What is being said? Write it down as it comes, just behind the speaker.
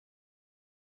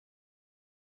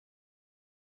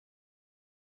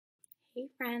Hey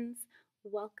friends,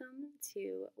 welcome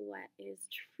to what is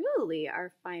truly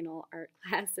our final art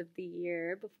class of the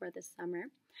year before the summer.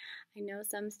 I know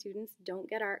some students don't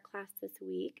get art class this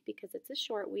week because it's a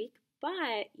short week,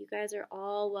 but you guys are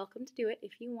all welcome to do it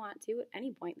if you want to at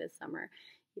any point this summer.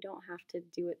 You don't have to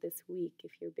do it this week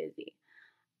if you're busy.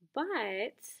 But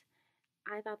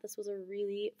I thought this was a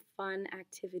really fun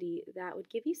activity that would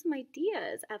give you some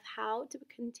ideas of how to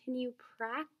continue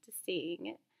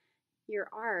practicing your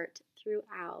art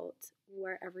throughout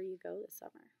wherever you go this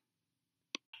summer.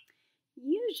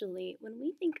 Usually, when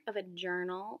we think of a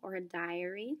journal or a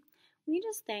diary, we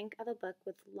just think of a book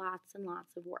with lots and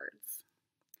lots of words.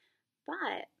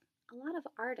 But a lot of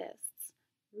artists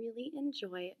really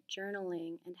enjoy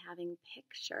journaling and having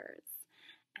pictures.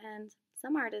 And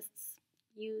some artists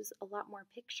use a lot more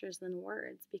pictures than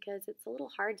words because it's a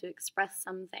little hard to express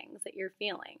some things that you're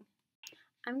feeling.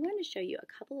 I'm going to show you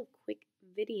a couple of quick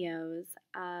videos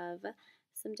of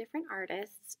some different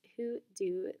artists who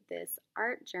do this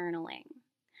art journaling.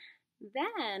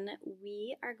 Then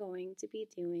we are going to be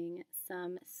doing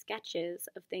some sketches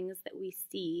of things that we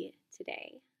see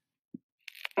today.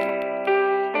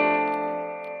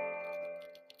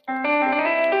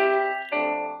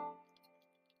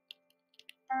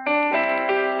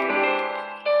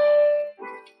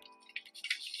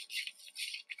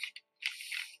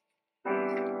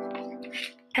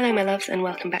 Hello my loves and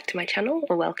welcome back to my channel,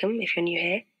 or welcome if you're new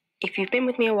here. If you've been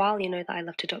with me a while, you know that I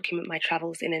love to document my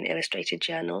travels in an illustrated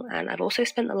journal, and I've also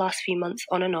spent the last few months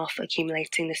on and off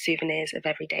accumulating the souvenirs of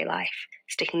everyday life,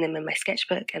 sticking them in my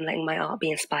sketchbook and letting my art be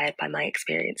inspired by my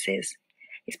experiences.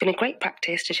 It's been a great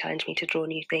practice to challenge me to draw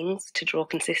new things, to draw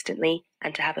consistently,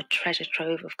 and to have a treasure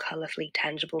trove of colourfully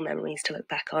tangible memories to look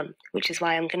back on, which is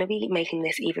why I'm going to be making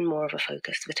this even more of a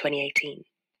focus for 2018.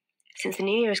 Since the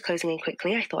new year is closing in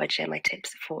quickly, I thought I'd share my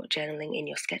tips for journaling in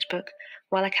your sketchbook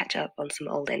while I catch up on some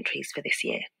old entries for this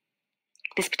year.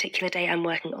 This particular day I'm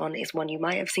working on is one you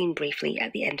might have seen briefly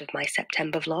at the end of my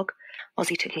September vlog.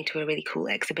 Ozzy took me to a really cool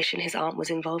exhibition his art was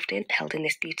involved in, held in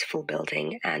this beautiful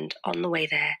building, and on the way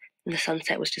there, the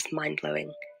sunset was just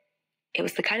mind-blowing. It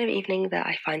was the kind of evening that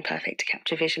I find perfect to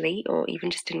capture visually, or even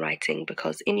just in writing,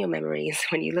 because in your memories,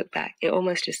 when you look back, it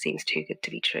almost just seems too good to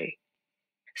be true.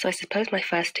 So I suppose my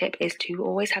first tip is to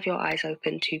always have your eyes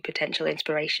open to potential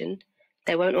inspiration.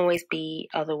 There won't always be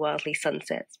otherworldly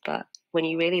sunsets, but when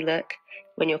you really look,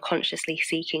 when you're consciously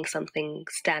seeking something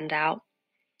stand out,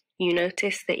 you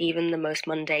notice that even the most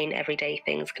mundane everyday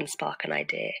things can spark an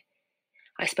idea.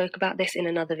 I spoke about this in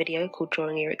another video called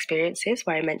Drawing Your Experiences,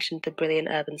 where I mentioned the brilliant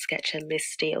urban sketcher Liz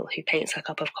Steele, who paints her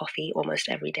cup of coffee almost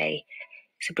every day.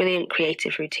 It's a brilliant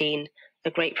creative routine, a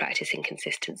great practice in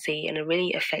consistency, and a really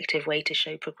effective way to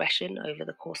show progression over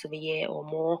the course of a year or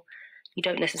more. You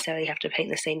don't necessarily have to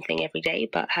paint the same thing every day,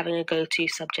 but having a go-to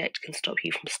subject can stop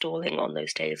you from stalling on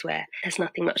those days where there's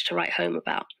nothing much to write home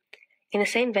about. In the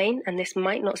same vein, and this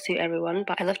might not suit everyone,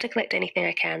 but I love to collect anything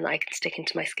I can that I can stick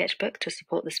into my sketchbook to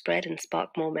support the spread and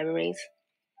spark more memories.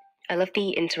 I love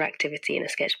the interactivity in a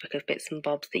sketchbook of bits and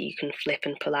bobs that you can flip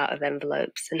and pull out of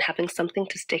envelopes, and having something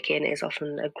to stick in is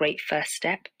often a great first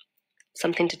step.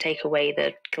 Something to take away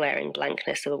the glaring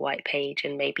blankness of a white page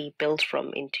and maybe build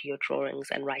from into your drawings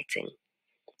and writing.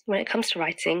 When it comes to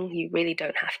writing, you really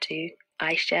don't have to.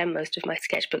 I share most of my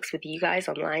sketchbooks with you guys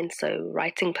online, so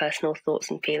writing personal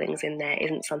thoughts and feelings in there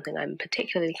isn't something I'm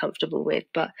particularly comfortable with,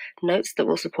 but notes that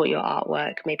will support your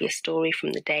artwork, maybe a story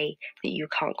from the day that you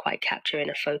can't quite capture in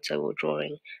a photo or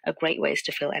drawing, are great ways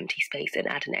to fill empty space and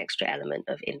add an extra element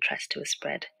of interest to a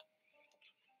spread.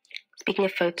 Speaking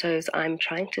of photos, I'm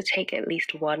trying to take at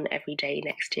least one every day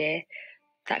next year.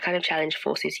 That kind of challenge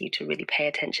forces you to really pay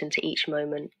attention to each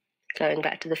moment. Going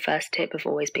back to the first tip of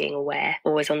always being aware,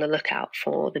 always on the lookout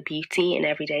for the beauty in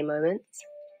everyday moments.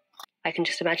 I can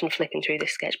just imagine flipping through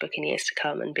this sketchbook in years to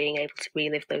come and being able to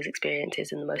relive those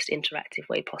experiences in the most interactive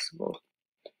way possible.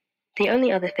 The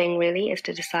only other thing really is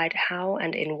to decide how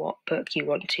and in what book you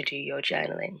want to do your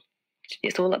journaling.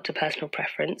 It's all up to personal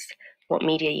preference, what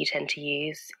media you tend to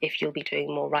use, if you'll be doing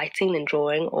more writing than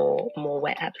drawing or more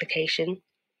wet application.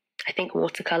 I think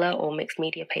watercolour or mixed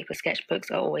media paper sketchbooks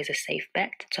are always a safe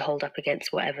bet to hold up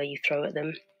against whatever you throw at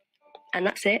them. And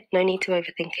that's it, no need to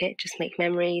overthink it, just make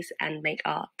memories and make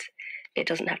art. It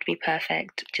doesn't have to be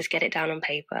perfect, just get it down on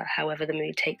paper, however the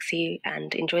mood takes you,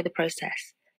 and enjoy the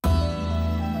process.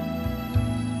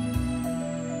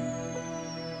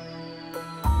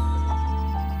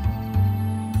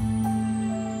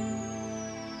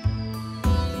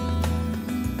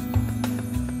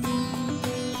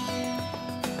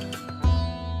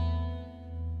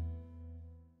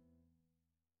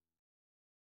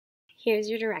 Here's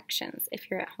your directions if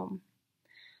you're at home.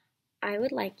 I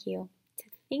would like you to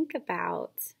think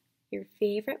about your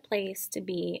favorite place to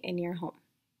be in your home.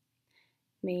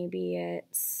 Maybe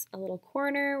it's a little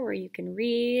corner where you can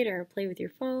read or play with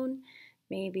your phone.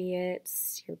 Maybe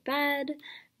it's your bed.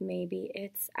 Maybe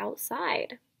it's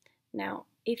outside. Now,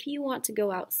 if you want to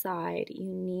go outside, you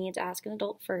need to ask an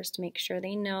adult first to make sure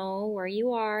they know where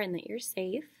you are and that you're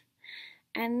safe.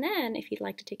 And then, if you'd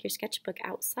like to take your sketchbook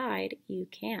outside, you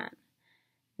can.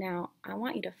 Now, I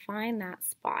want you to find that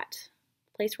spot,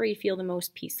 the place where you feel the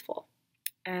most peaceful.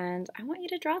 And I want you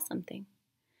to draw something.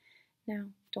 Now,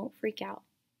 don't freak out.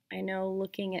 I know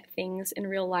looking at things in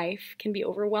real life can be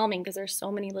overwhelming because there's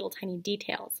so many little tiny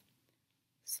details.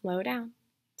 Slow down.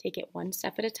 Take it one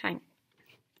step at a time.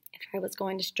 If I was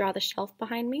going to draw the shelf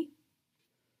behind me,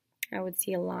 I would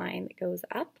see a line that goes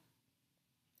up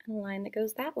and a line that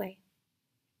goes that way.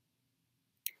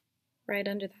 Right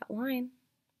under that line,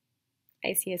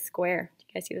 I see a square. Do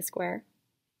you guys see the square?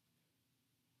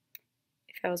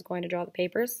 If I was going to draw the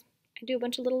papers, I'd do a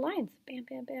bunch of little lines. Bam,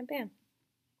 bam, bam, bam.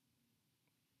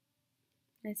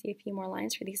 I see a few more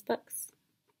lines for these books.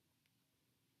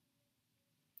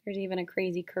 There's even a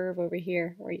crazy curve over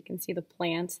here where you can see the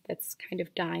plant that's kind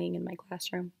of dying in my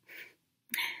classroom.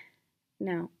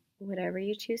 Now, whatever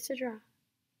you choose to draw,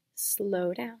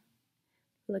 slow down.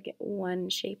 Look at one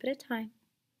shape at a time.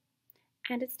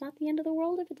 And it's not the end of the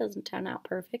world if it doesn't turn out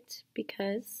perfect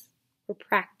because we're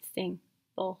practicing.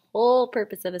 The whole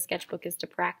purpose of a sketchbook is to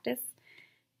practice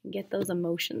and get those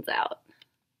emotions out.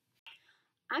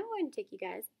 I'm going to take you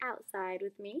guys outside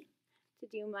with me to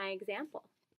do my example.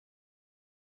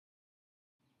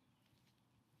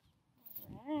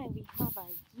 Alright, we have our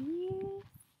geese,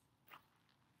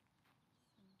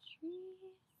 some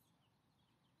trees.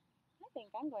 I think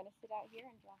I'm going to sit out here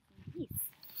and draw some geese.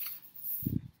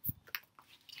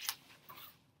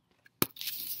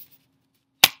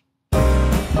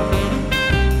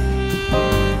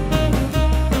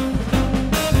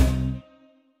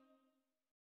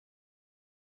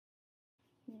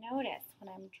 Notice when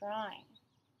I'm drawing,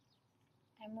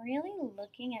 I'm really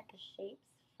looking at the shapes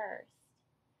first.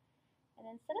 And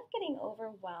instead of getting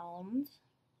overwhelmed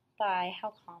by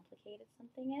how complicated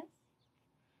something is,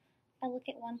 I look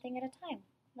at one thing at a time,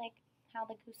 like how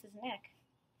the goose's neck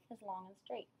is long and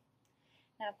straight.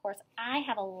 Now, of course, I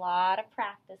have a lot of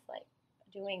practice like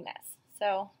doing this,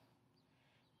 so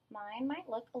mine might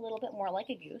look a little bit more like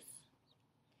a goose,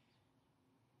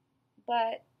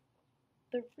 but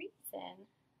the reason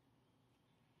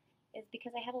is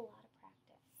because I have a lot of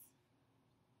practice.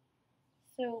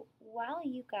 So while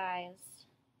you guys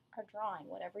are drawing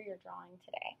whatever you're drawing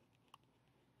today,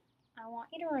 I want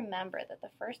you to remember that the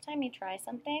first time you try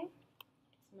something,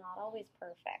 it's not always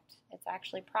perfect. It's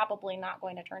actually probably not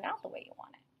going to turn out the way you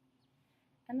want it.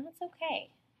 And that's okay.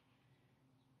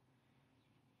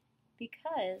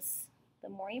 Because the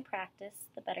more you practice,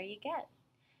 the better you get.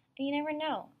 And you never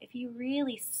know, if you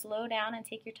really slow down and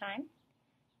take your time,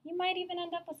 you might even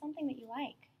end up with something that you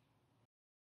like.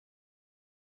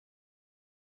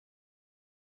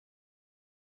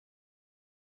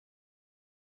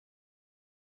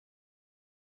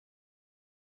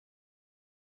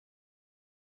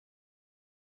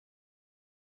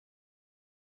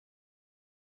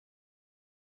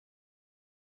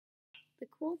 The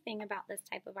cool thing about this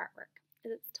type of artwork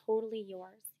is it's totally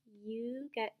yours. You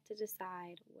get to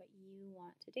decide what you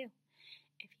want to do.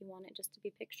 If you want it just to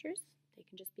be pictures, they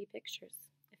can just be pictures.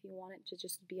 If you want it to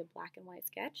just be a black and white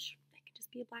sketch, it can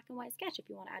just be a black and white sketch. If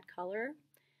you want to add color,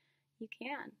 you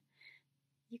can.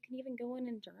 You can even go in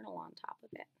and journal on top of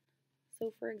it.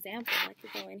 So for example, I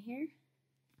could go in here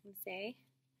and say,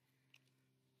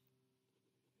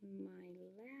 my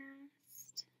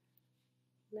last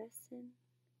lesson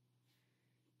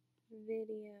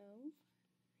video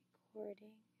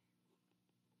recording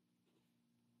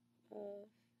of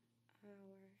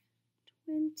our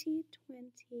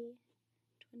 2020-21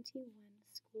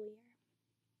 school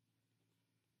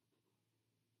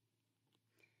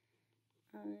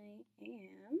year. I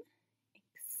am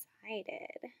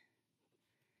excited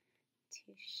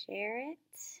to share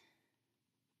it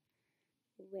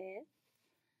with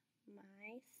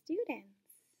my students.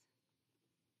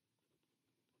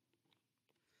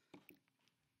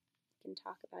 You can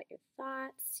talk about your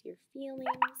thoughts, your feelings,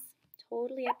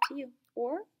 totally up to you.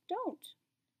 Or don't.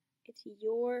 It's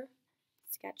your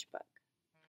sketchbook.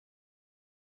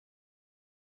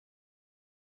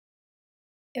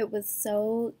 It was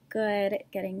so good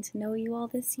getting to know you all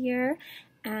this year,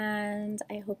 and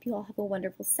I hope you all have a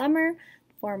wonderful summer.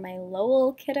 For my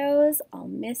Lowell kiddos, I'll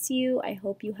miss you. I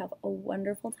hope you have a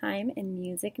wonderful time in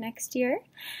music next year.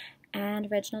 And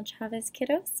Reginald Chavez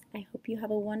kiddos, I hope you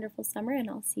have a wonderful summer and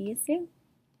I'll see you soon.